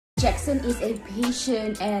Jackson is a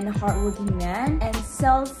patient and hardworking man and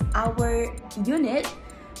sells our unit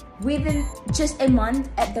within just a month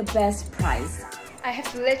at the best price. I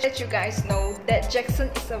have to let you guys know that Jackson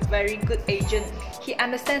is a very good agent. He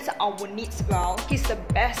understands our needs well. He's the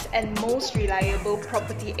best and most reliable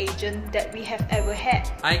property agent that we have ever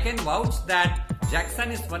had. I can vouch that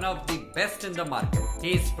Jackson is one of the best in the market.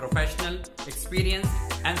 He is professional, experienced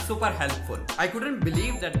and super helpful. I couldn't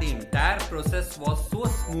believe that the entire process was so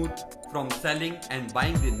smooth from selling and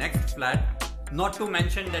buying the next flat, not to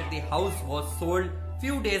mention that the house was sold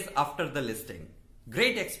few days after the listing.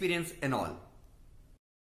 Great experience in all.